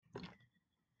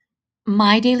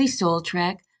My Daily Soul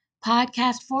Trek,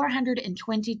 podcast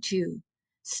 422,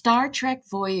 Star Trek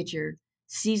Voyager,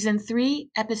 Season 3,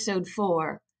 Episode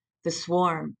 4, The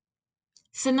Swarm.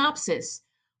 Synopsis: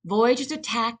 Voyager is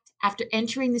attacked after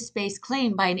entering the space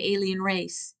claimed by an alien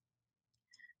race.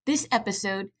 This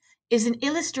episode is an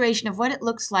illustration of what it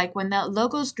looks like when the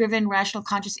logos-driven rational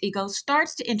conscious ego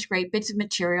starts to integrate bits of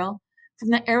material from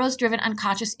the eros-driven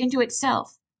unconscious into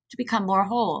itself to become more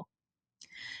whole.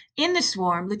 In the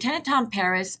swarm, Lieutenant Tom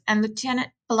Paris and Lieutenant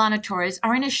Ilana Torres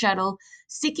are in a shuttle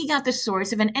seeking out the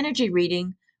source of an energy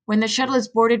reading when the shuttle is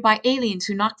boarded by aliens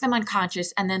who knock them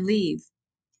unconscious and then leave.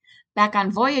 Back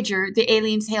on Voyager, the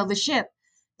aliens hail the ship.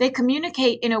 They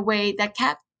communicate in a way that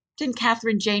Captain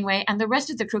Catherine Janeway and the rest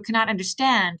of the crew cannot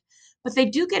understand, but they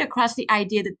do get across the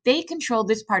idea that they control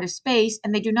this part of space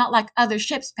and they do not like other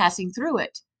ships passing through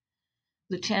it.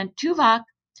 Lieutenant Tuvok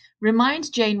reminds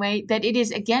Janeway that it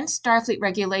is against Starfleet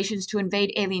regulations to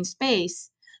invade alien space,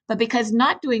 but because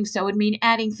not doing so would mean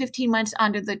adding 15 months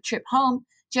onto the trip home,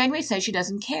 Janeway says she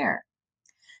doesn't care.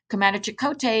 Commander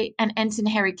Chakotay and Ensign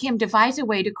Harry Kim devise a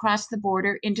way to cross the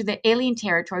border into the alien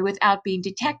territory without being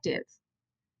detected.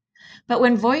 But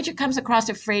when Voyager comes across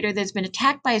a freighter that's been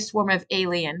attacked by a swarm of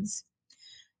aliens,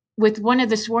 with one of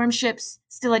the swarm ships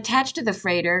still attached to the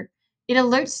freighter, it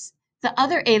alerts the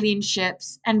other alien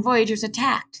ships and Voyager's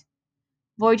attacked.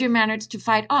 Voyager managed to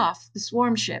fight off the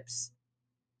swarm ships.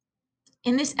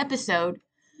 In this episode,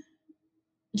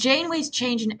 Janeway's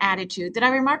change in attitude that I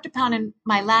remarked upon in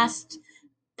my last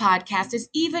podcast is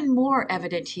even more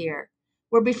evident here,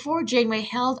 where before Janeway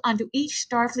held onto each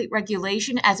Starfleet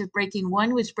regulation as if breaking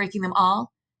one was breaking them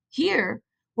all, here,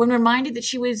 when reminded that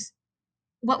she was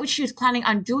planning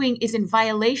on doing is in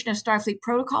violation of Starfleet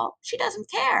protocol, she doesn't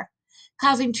care,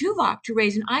 causing Tuvok to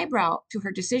raise an eyebrow to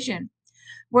her decision.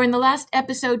 Where in the last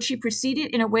episode she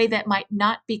proceeded in a way that might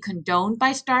not be condoned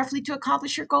by Starfleet to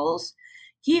accomplish her goals,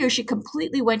 here she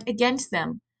completely went against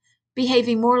them,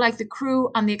 behaving more like the crew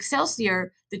on the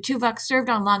Excelsior that Tuvok served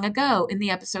on long ago in the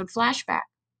episode Flashback.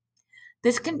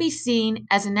 This can be seen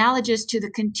as analogous to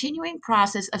the continuing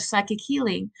process of psychic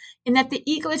healing, in that the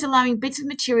ego is allowing bits of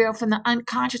material from the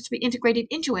unconscious to be integrated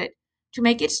into it to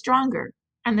make it stronger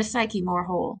and the psyche more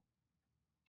whole.